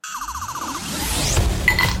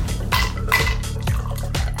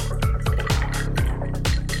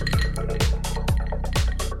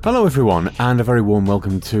Hello everyone, and a very warm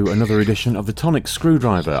welcome to another edition of the Tonic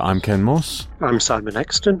Screwdriver. I'm Ken Moss. I'm Simon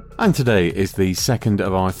Exton. And today is the second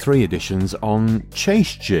of our 3 editions on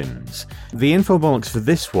Chase gins. The infobollocks for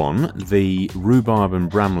this one, the Rhubarb and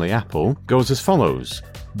Bramley Apple, goes as follows.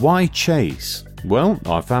 Why Chase? Well,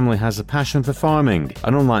 our family has a passion for farming,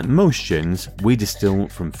 and unlike most gins, we distill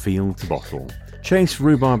from field to bottle. Chase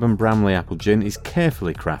Rhubarb and Bramley Apple Gin is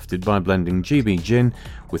carefully crafted by blending GB gin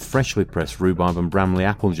with freshly pressed rhubarb and Bramley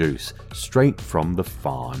apple juice, straight from the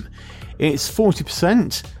farm. It's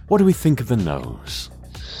 40%. What do we think of the nose?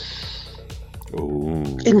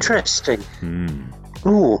 Ooh. Interesting.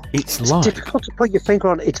 Oh, It's like... difficult to put your finger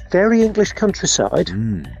on. It's very English countryside.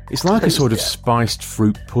 It's like a sort of spiced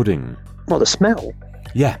fruit pudding. Well, the smell.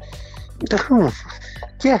 Yeah. Oh,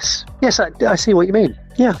 yes, I see what you mean.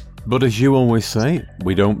 Yeah. But as you always say,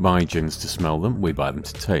 we don't buy gins to smell them, we buy them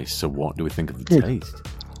to taste. So what do we think of the taste?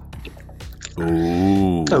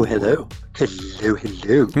 Ooh. Oh, hello.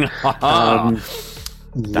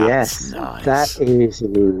 Yes, nice. that is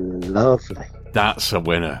lovely. That's a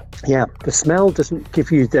winner. Yeah, the smell doesn't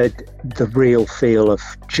give you the real feel of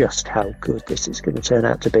just how good this is going to turn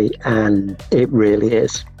out to be, and it really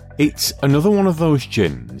is. It's another one of those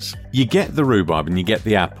gins. You get the rhubarb and you get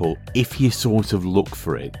the apple if you sort of look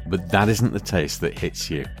for it, but that isn't the taste that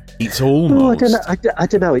hits you. It's almost... I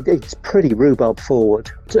don't know. It's pretty rhubarb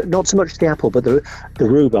forward. Not so much the apple, but the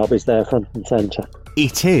rhubarb is there front and centre.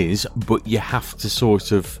 It is, but you have to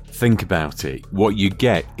sort of think about it. What you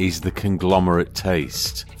get is the conglomerate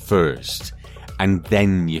taste first, and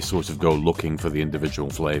then you sort of go looking for the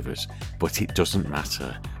individual flavours. But it doesn't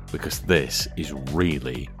matter, because this is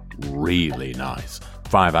really, really nice.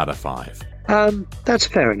 5 out of 5. That's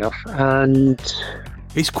fair enough. And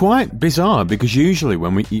it's quite bizarre because usually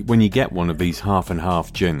when you get one of these half and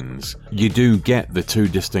half gins, you do get the 2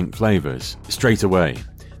 distinct flavours straight away.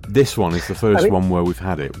 This one is the first one where we've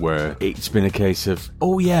had it, where it's been a case of,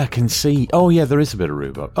 oh yeah, I can see, oh yeah, there is a bit of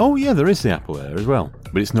rhubarb. Oh yeah, there is the apple there as well.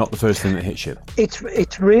 But it's not the first thing that hits you.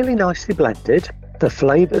 It's really nicely blended. The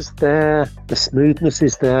flavour's there, the smoothness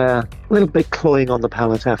is there, a little bit cloying on the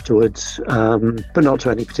palate afterwards, but not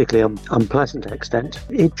to any particularly unpleasant extent.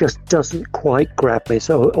 It just doesn't quite grab me.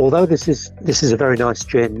 So although this is a very nice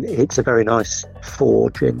gin, it's a very nice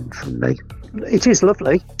 4 gin from me. It is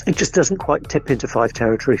lovely. It just doesn't quite tip into 5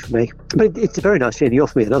 territory for me. But it's a very nice gin. You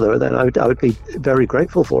offer me another, then I would be very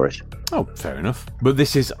grateful for it. Oh, fair enough. But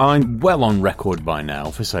I'm well on record by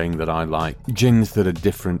now for saying that I like gins that are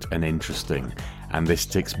different and interesting. And this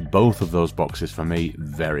ticks both of those boxes for me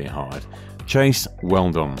very hard. Chase,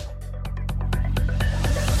 well done.